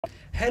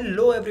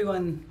Hello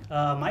everyone,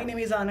 my name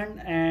is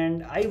Anand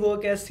and I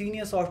work as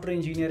Senior Software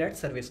Engineer at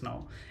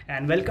ServiceNow.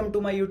 And welcome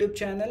to my YouTube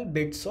channel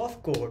Bits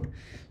of Code.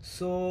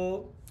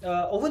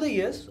 Over the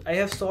years, I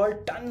have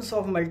solved tons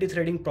of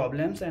multi-threading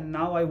problems and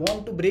now I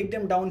want to break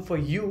them down for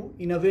you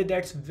in a way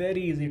that's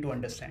very easy to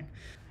understand.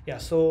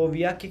 So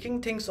we are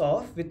kicking things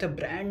off with a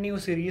brand new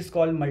series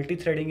called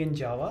Multithreading in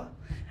Java.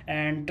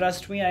 And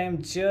trust me, I am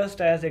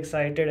just as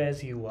excited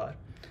as you are.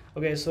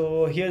 Okay,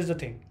 so here's the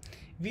thing.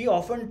 We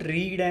often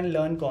read and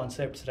learn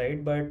concepts,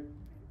 right? But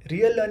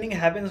real learning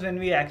happens when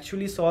we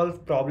actually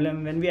solve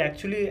problem, when we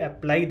actually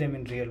apply them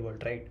in real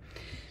world, right?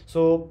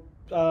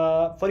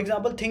 For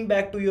example, think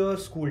back to your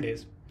school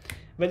days,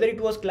 whether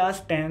it was class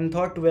 10th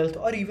or 12th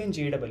or even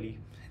JEE.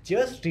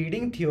 Just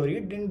reading theory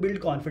didn't build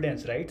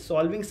confidence, right?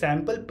 Solving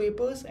sample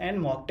papers and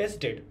mock tests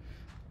did.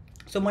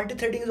 So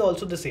multi-threading is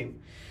also the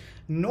same.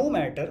 No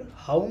matter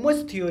how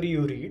much theory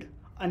you read,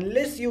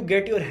 unless you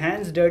get your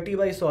hands dirty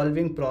by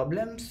solving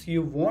problems,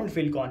 you won't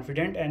feel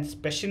confident, and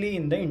especially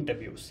in the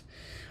interviews.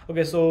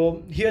 Okay,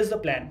 so here's the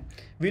plan.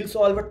 We'll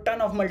solve a ton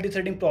of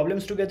multi-threading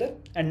problems together,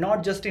 and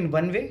not just in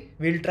one way.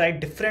 We'll try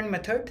different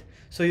methods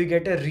so you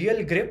get a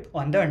real grip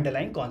on the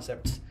underlying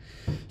concepts.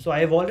 So I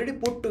have already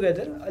put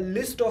together a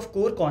list of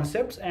core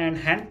concepts and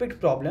handpicked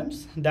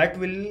problems that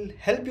will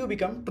help you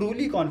become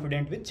truly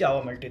confident with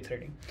Java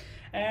multithreading.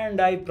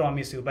 And I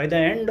promise you, by the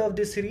end of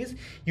this series,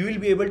 you will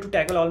be able to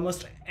tackle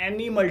almost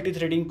any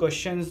multi-threading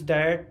questions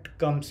that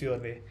comes your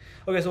way.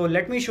 Okay, so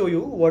let me show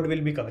you what we'll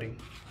be covering.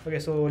 Okay,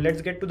 so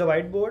let's get to the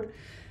whiteboard.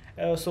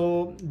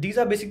 So these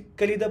are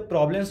basically the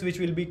problems which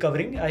we'll be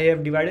covering. I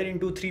have divided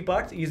into three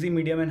parts: easy,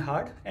 medium and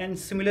hard, and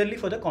similarly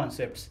for the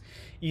concepts: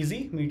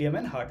 easy, medium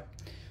and hard.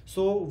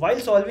 So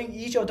while solving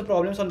each of the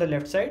problems on the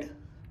left side,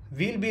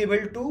 we'll be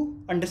able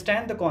to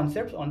understand the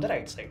concepts on the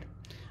right side.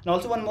 And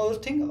also one more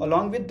thing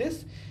along with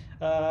this,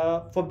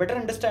 for better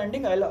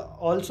understanding, I'll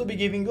also be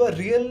giving you a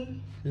real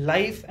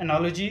life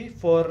analogy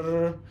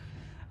for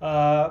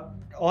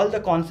all the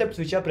concepts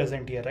which are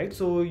present here, right?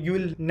 So you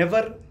will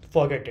never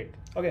forget it.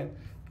 Okay.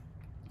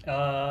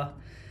 Uh,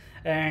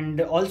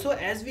 and also,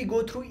 as we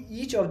go through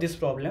each of this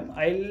problem,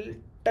 I'll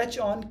touch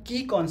on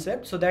key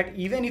concepts so that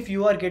even if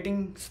you are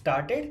getting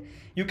started,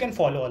 you can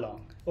follow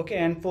along. Okay,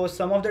 and for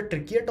some of the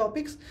trickier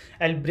topics,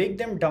 I'll break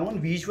them down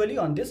visually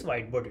on this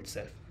whiteboard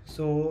itself.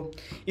 So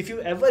if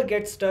you ever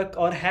get stuck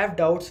or have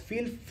doubts,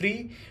 feel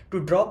free to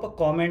drop a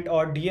comment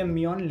or DM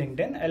me on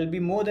LinkedIn. I'll be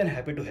more than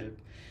happy to help.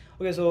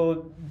 Okay,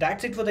 so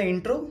that's it for the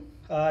intro.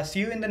 See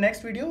you in the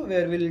next video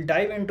where we'll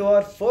dive into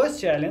our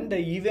first challenge, the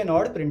even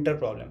odd printer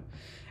problem.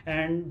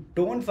 And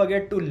don't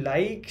forget to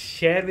like,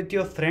 share with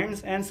your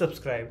friends and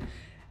subscribe.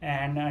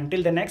 And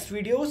until the next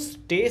video,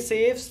 stay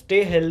safe,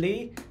 stay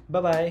healthy.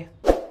 Bye bye.